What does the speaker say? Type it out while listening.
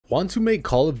Want to make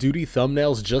Call of Duty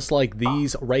thumbnails just like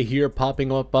these right here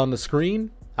popping up on the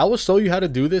screen? I will show you how to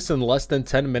do this in less than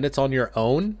 10 minutes on your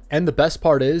own. And the best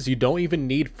part is you don't even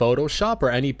need Photoshop or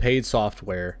any paid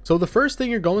software. So the first thing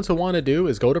you're going to want to do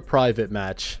is go to private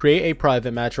match. Create a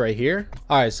private match right here.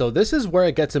 Alright, so this is where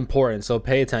it gets important, so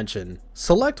pay attention.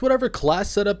 Select whatever class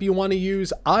setup you want to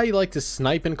use. I like to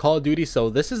snipe in Call of Duty, so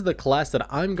this is the class that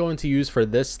I'm going to use for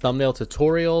this thumbnail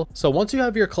tutorial. So once you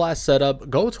have your class set up,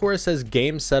 go to where it says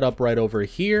game setup right over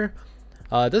here.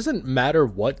 It doesn't matter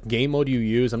what game mode you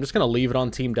use. I'm just going to leave it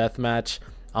on Team Deathmatch.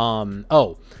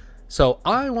 So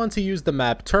I want to use the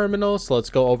map Terminal. So let's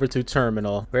go over to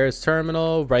Terminal. Where's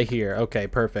Terminal? Right here. Okay,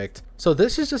 perfect. So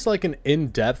this is just like an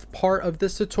in-depth part of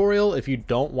this tutorial. If you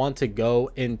don't want to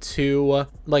go into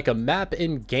like a map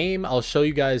in game, I'll show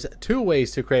you guys 2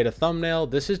 ways to create a thumbnail.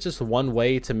 This is just one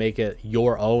way to make it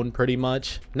your own pretty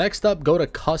much. Next up, go to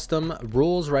custom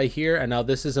rules right here. And now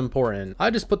this is important.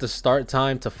 I just put the start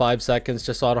time to 5 seconds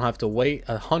just so I don't have to wait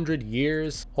 100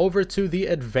 years. Over to the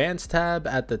advanced tab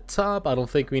at the top. I don't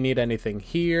think we need anything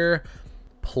here.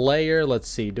 Player, let's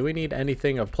see. Do we need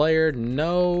anything of player?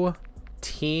 No.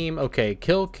 Team, okay.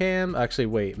 Kill cam, actually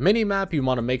wait, minimap, you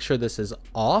want to make sure this is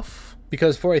off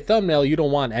because for a thumbnail you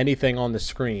don't want anything on the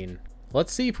screen.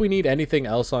 Let's see if we need anything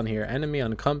else on here. Enemy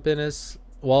on compass.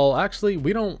 Well, actually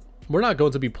we're not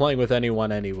going to be playing with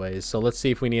anyone anyways, so let's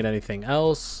see if we need anything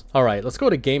else. All right, let's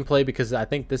go to gameplay because I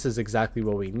think this is exactly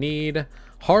what we need.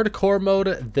 Hardcore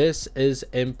mode, this is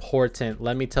important.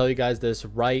 Let me tell you guys this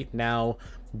right now.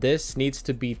 This needs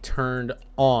to be turned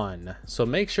on, so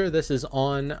make sure this is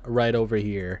on right over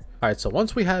here. All right, so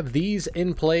once we have these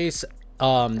in place,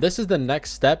 this is the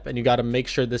next step, and you got to make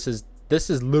sure this is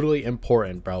literally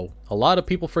important, bro. A lot of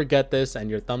people forget this, and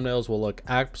your thumbnails will look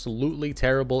absolutely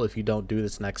terrible if you don't do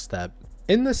this next step.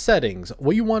 In the settings,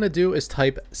 what you want to do is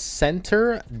type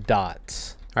center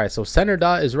dot. All right, so center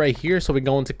dot is right here, so we're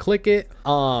going to click it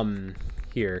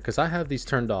here because I have these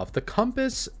turned off. The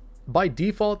compass, by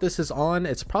default, this is on.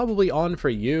 It's probably on for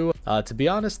you. To be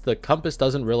honest, the compass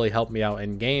doesn't really help me out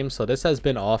in game, so this has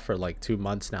been off for like 2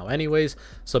 months now anyways.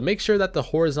 So make sure that the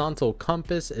horizontal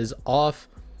compass is off.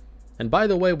 And by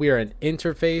the way, we are an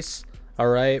interface. All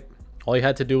right, all you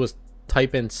had to do was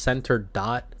type in center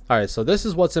dot. All right, so this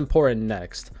is what's important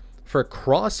next. For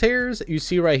crosshairs, you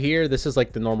see right here, this is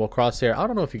like the normal crosshair. I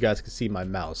don't know if you guys can see my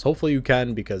mouse. Hopefully you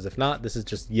can, because if not, this is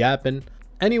just yapping.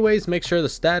 Anyways, make sure the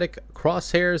static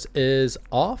crosshairs is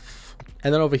off.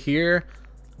 And then over here,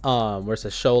 where it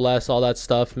says show less, all that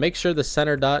stuff, make sure the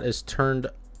center dot is turned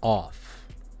off.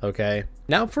 Okay.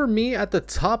 Now for me, at the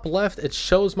top left, it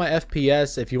shows my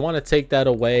FPS. If you want to take that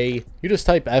away, you just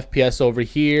type FPS over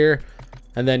here,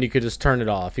 and then you could just turn it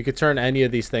off. You could turn any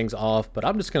of these things off, but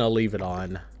I'm just going to leave it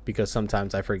on because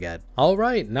sometimes I forget. All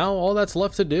right, now all that's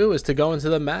left to do is to go into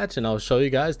the match, and I'll show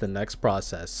you guys the next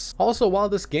process. Also, while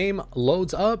this game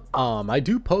loads up, I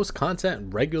do post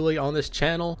content regularly on this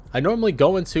channel. I normally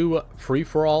go into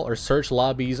free-for-all or search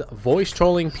lobbies, voice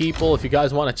trolling people. If you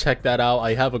guys want to check that out,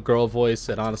 I have a girl voice.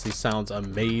 It honestly sounds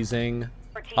amazing.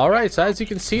 Alright, so as you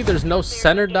can see, there's no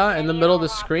center dot in the middle of the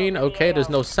screen. Okay, there's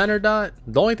no center dot.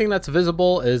 The only thing that's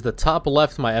visible is the top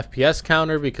left, my FPS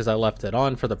counter, because I left it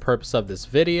on for the purpose of this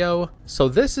video. So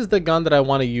this is the gun that I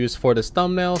want to use for this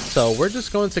thumbnail. So we're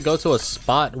just going to go to a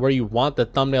spot where you want the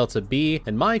thumbnail to be.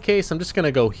 In my case, I'm just going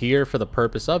to go here for the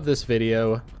purpose of this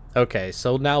video. Okay,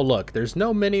 so now look, there's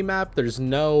no mini map. There's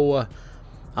no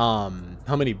how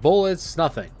many bullets,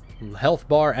 nothing, health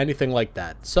bar, anything like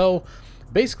that. So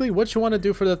basically what you want to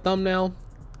do for the thumbnail,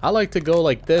 I like to go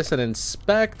like this and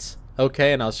inspect.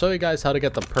 Okay, and I'll show you guys how to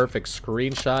get the perfect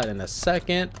screenshot in a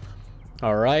second.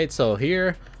 All right, so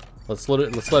here, let's let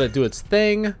it do its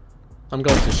thing. I'm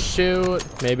going to shoot.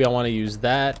 Maybe I want to use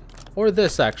that or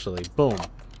this actually. Boom.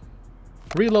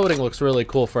 Reloading looks really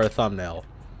cool for a thumbnail.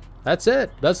 That's it.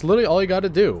 That's literally all you got to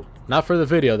do. Not for the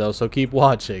video though, so keep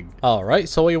watching. All right,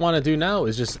 so what you want to do now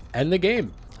is just end the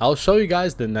game. I'll show you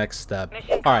guys the next step.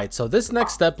 All right, so this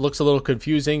next step looks a little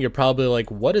confusing. You're probably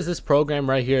like, what is this program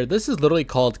right here? This is literally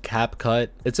called CapCut.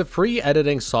 It's a free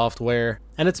editing software,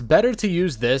 and it's better to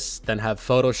use this than have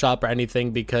Photoshop or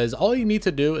anything because all you need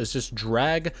to do is just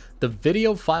drag the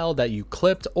video file that you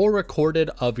clipped or recorded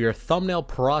of your thumbnail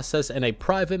process in a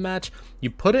private match.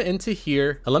 You put it into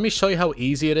here, and let me show you how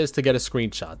easy it is to get a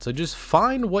screenshot. So just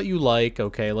find what you like.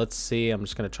 Okay, let's see. I'm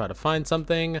just gonna try to find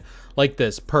something like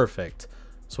this. Perfect.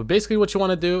 So basically what you want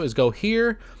to do is go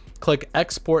here, click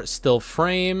export still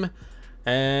frame,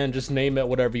 and just name it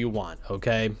whatever you want.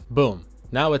 Okay, boom.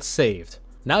 Now it's saved.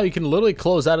 Now you can literally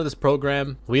close out of this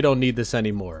program. We don't need this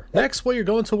anymore. Next, what you're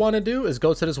going to want to do is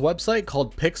go to this website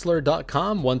called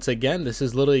pixlr.com. Once again, this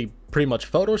is literally pretty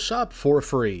much Photoshop for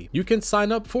free. You can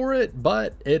sign up for it,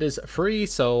 but it is free,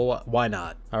 so why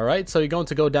not? All right, so you're going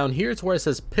to go down here to where it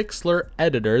says Pixlr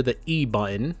Editor, the E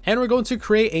button, and we're going to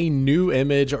create a new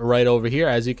image right over here.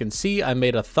 As you can see, I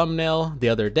made a thumbnail the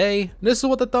other day. This is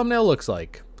what the thumbnail looks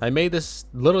like. I made this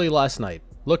literally last night.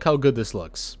 Look how good this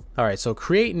looks. All right, so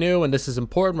create new, and this is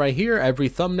important right here. Every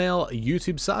thumbnail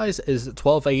YouTube size is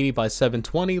 1280 by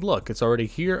 720. Look, it's already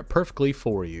here perfectly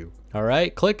for you. All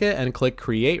right, click it and click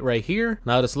create right here.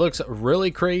 Now this looks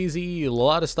really crazy, a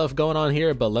lot of stuff going on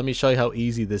here, but let me show you how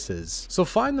easy this is. So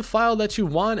find the file that you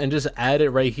want and just add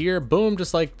it right here. Boom,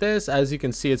 just like this. As you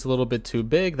can see, it's a little bit too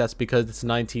big. That's because it's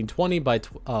 1920 by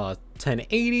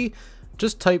 1080.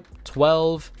 Just type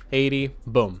 1280,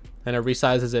 boom, and it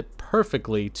resizes it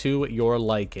perfectly to your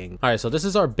liking. All right, so this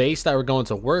is our base that we're going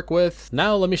to work with.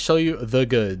 Now let me show you the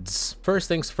goods. First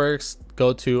things first,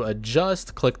 go to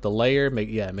adjust, click the layer,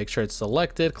 make sure it's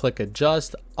selected, click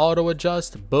adjust, auto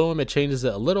adjust, boom, it changes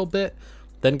it a little bit.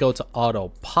 Then go to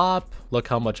auto pop. Look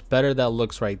how much better that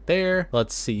looks right there.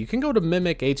 Let's see, you can go to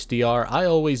mimic HDR. I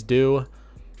always do.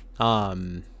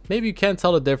 Maybe you can't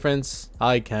tell the difference.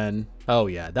 I can. Oh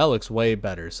yeah, that looks way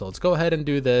better. So let's go ahead and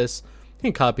do this. You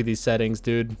can copy these settings,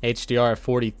 dude. HDR at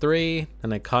 43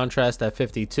 and then contrast at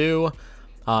 52.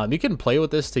 You can play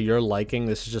with this to your liking.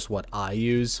 This is just what I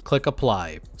use. Click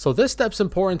apply. So this step's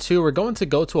important too. We're going to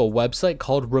go to a website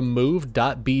called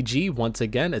remove.bg. Once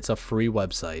again, it's a free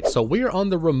website. So we are on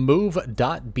the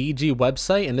remove.bg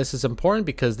website, and this is important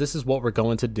because this is what we're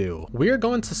going to do. We are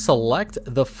going to select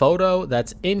the photo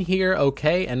that's in here,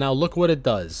 okay? And now look what it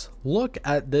does. Look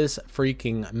at this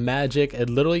freaking magic. It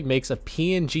literally makes a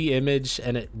PNG image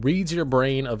and it reads your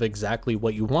brain of exactly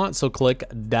what you want. So click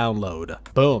download.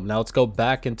 Boom. Now let's go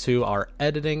back into our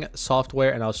editing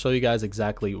software and I'll show you guys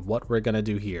exactly what we're going to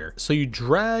do here. So you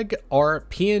drag our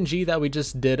PNG that we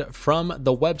just did from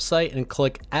the website and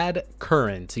click add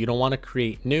current. You don't want to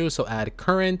create new, so add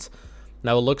current.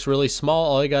 Now it looks really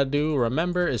small. All you got to do,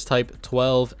 remember, is type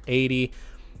 1280.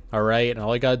 All right, and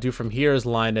all I gotta do from here is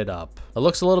line it up. It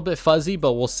looks a little bit fuzzy,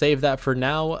 but we'll save that for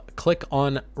now. Click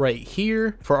on right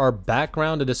here for our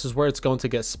background, and this is where it's going to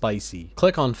get spicy.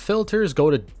 Click on filters, go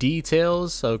to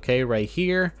details, okay, right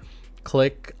here.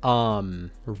 Click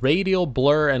radial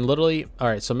blur, and literally, all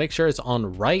right, so make sure it's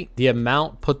on right. The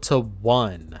amount put to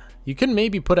 1. You can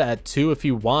maybe put it at 2 if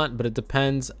you want, but it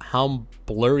depends how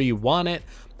blurry you want it.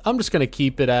 I'm just gonna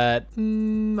keep it at,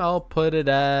 I'll put it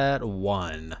at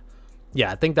 1. Yeah,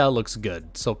 I think that looks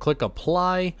good. So click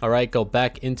apply. All right, go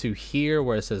back into here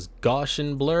where it says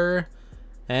Gaussian blur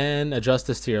and adjust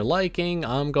this to your liking.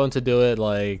 I'm going to do it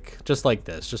like just like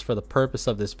this, just for the purpose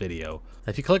of this video.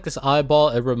 If you click this eyeball,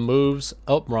 it removes,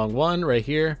 oh, wrong one right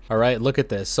here. All right, look at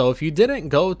this. So if you didn't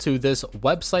go to this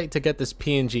website to get this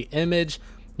PNG image,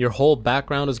 your whole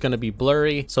background is going to be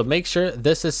blurry. So make sure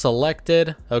this is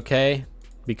selected, okay?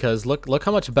 Because look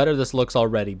how much better this looks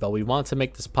already, but we want to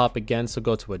make this pop again. So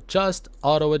go to adjust,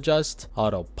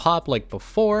 auto pop like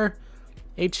before,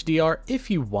 HDR if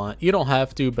you want. You don't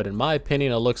have to, but in my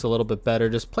opinion, it looks a little bit better.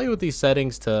 Just play with these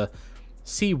settings to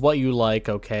see what you like.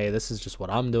 Okay, this is just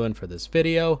what I'm doing for this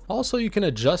video. Also, you can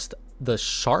adjust the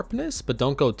sharpness, but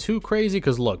don't go too crazy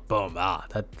because look, boom,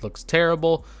 that looks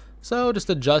terrible. So just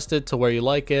adjust it to where you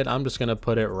like it. I'm just gonna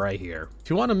put it right here.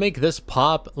 If you want to make this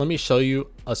pop, let me show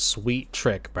you a sweet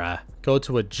trick, bruh. Go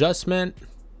to adjustment.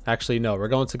 Actually, no, we're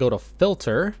going to go to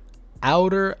filter,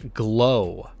 outer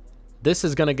glow. This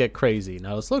is gonna get crazy.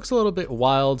 Now this looks a little bit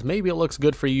wild. Maybe it looks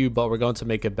good for you, but we're going to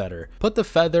make it better. Put the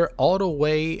feather all the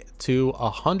way to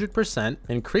 100%.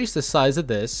 Increase the size of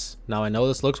this. Now I know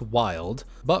this looks wild,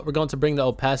 but we're going to bring the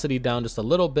opacity down just a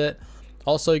little bit.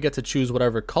 Also, you get to choose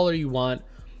whatever color you want.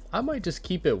 I might just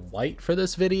keep it white for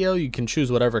this video. You can choose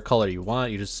whatever color you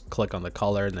want. You just click on the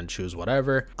color and then choose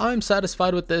whatever. I'm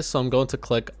satisfied with this, so I'm going to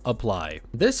click apply.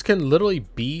 This can literally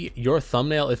be your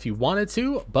thumbnail if you wanted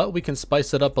to, but we can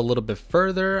spice it up a little bit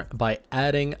further by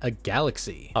adding a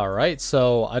galaxy. All right,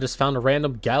 so I just found a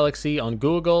random galaxy on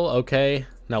Google, okay.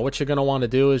 Now what you're gonna wanna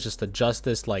do is just adjust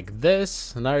this like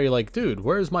this. And now you're like, dude,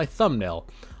 where's my thumbnail?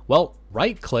 Well,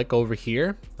 right click over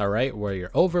here, all right, where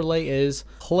your overlay is,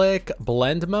 click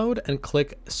blend mode and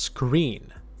click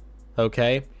screen,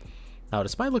 okay? Now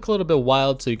this might look a little bit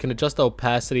wild, so you can adjust the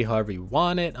opacity however you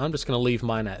want it. I'm just gonna leave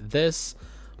mine at this,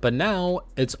 but now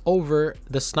it's over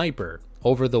the sniper,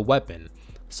 over the weapon.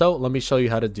 So let me show you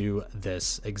how to do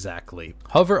this exactly.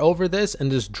 Hover over this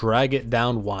and just drag it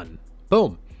down 1.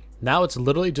 Boom. Now it's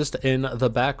literally just in the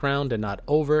background and not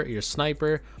over your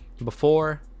sniper.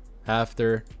 Before,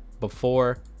 after,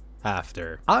 before,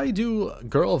 after. I do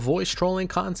girl voice trolling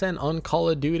content on Call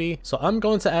of Duty, so I'm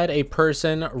going to add a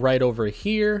person right over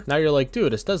here. Now you're like,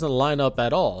 dude, this doesn't line up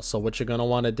at all. So what you're going to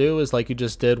want to do is like you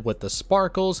just did with the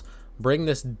sparkles, bring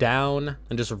this down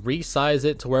and just resize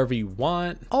it to wherever you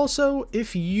want. Also,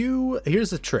 here's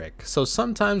the trick. So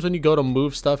sometimes when you go to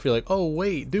move stuff, you're like, oh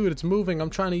wait, dude, it's moving. I'm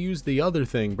trying to use the other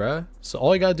thing, bruh. So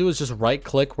all you gotta do is just right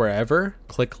click wherever,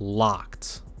 click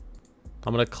locked.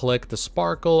 I'm gonna click the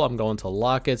sparkle. I'm going to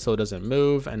lock it so it doesn't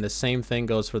move. And the same thing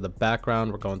goes for the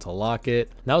background. We're going to lock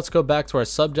it. Now let's go back to our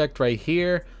subject right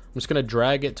here. I'm just gonna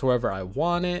drag it to wherever I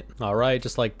want it. All right,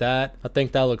 just like that. I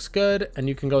think that looks good. And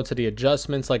you can go to the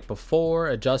adjustments like before,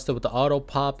 adjust it with the auto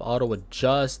pop, auto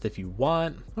adjust if you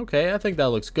want. Okay, I think that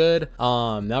looks good.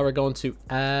 Now we're going to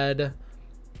add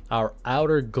our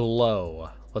outer glow.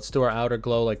 Let's do our outer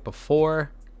glow like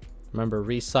before. Remember,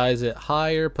 resize it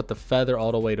higher, put the feather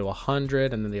all the way to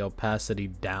 100, and then the opacity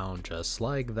down just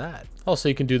like that. Also,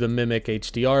 you can do the mimic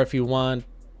HDR if you want.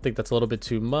 I think that's a little bit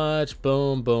too much.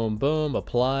 Boom, boom, boom,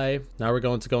 apply. Now we're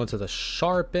going to go into the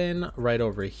sharpen right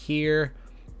over here,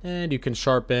 and you can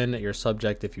sharpen your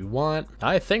subject if you want.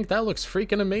 I think that looks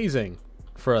freaking amazing.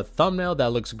 For a thumbnail,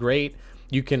 that looks great.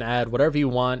 You can add whatever you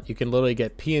want. You can literally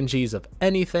get PNGs of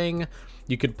anything.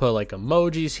 You could put like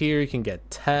emojis here. You can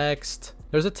get text.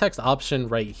 There's a text option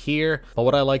right here, but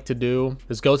what I like to do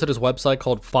is go to this website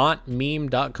called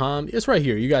fontmeme.com. It's right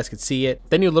here. You guys can see it.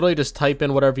 Then you literally just type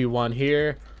in whatever you want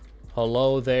here.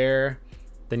 Hello there.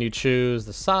 Then you choose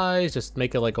the size, just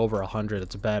make it like over 100.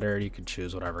 It's better. You can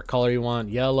choose whatever color you want,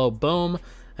 yellow, boom.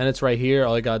 And it's right here.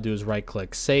 All you gotta do is right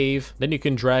click save. Then you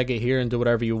can drag it here and do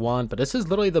whatever you want. But this is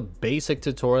literally the basic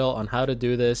tutorial on how to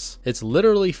do this. It's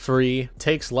literally free,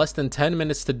 takes less than 10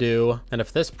 minutes to do. And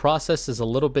if this process is a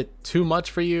little bit too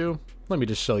much for you, let me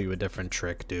just show you a different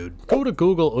trick, dude. Go to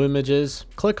Google Images,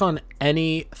 click on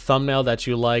any thumbnail that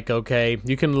you like, okay?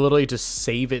 You can literally just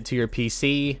save it to your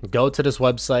PC, go to this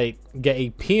website, get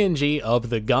a PNG of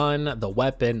the gun, the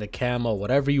weapon, the camo,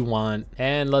 whatever you want.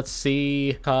 And let's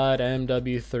see, COD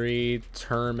MW3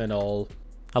 terminal.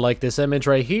 I like this image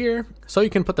right here. So you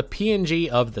can put the PNG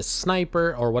of the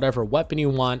sniper or whatever weapon you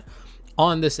want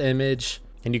on this image.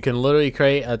 And you can literally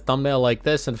create a thumbnail like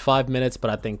this in 5 minutes, but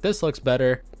I think this looks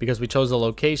better because we chose the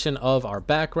location of our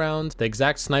background, the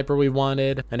exact sniper we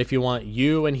wanted. And if you want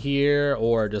you in here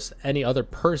or just any other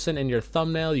person in your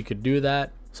thumbnail, you could do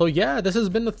that. So yeah, this has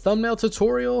been the thumbnail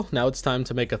tutorial. Now it's time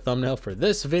to make a thumbnail for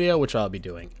this video, which I'll be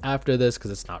doing after this because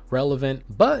it's not relevant.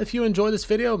 But if you enjoy this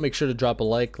video, make sure to drop a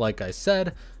like I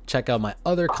said. Check out my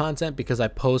other content because I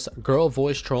post girl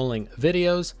voice trolling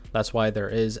videos. That's why there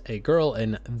is a girl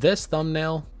in this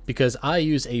thumbnail, because I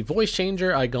use a voice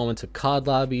changer. I go into COD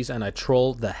lobbies and I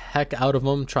troll the heck out of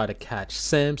them, try to catch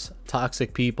simps,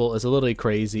 toxic people. It's literally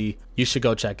crazy. You should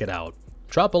go check it out.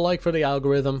 Drop a like for the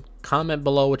algorithm, comment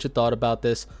below what you thought about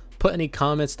this, put any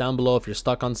comments down below if you're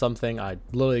stuck on something. I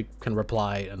literally can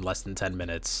reply in less than 10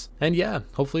 minutes. And yeah,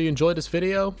 hopefully you enjoyed this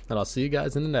video, and I'll see you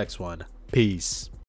guys in the next one. Peace.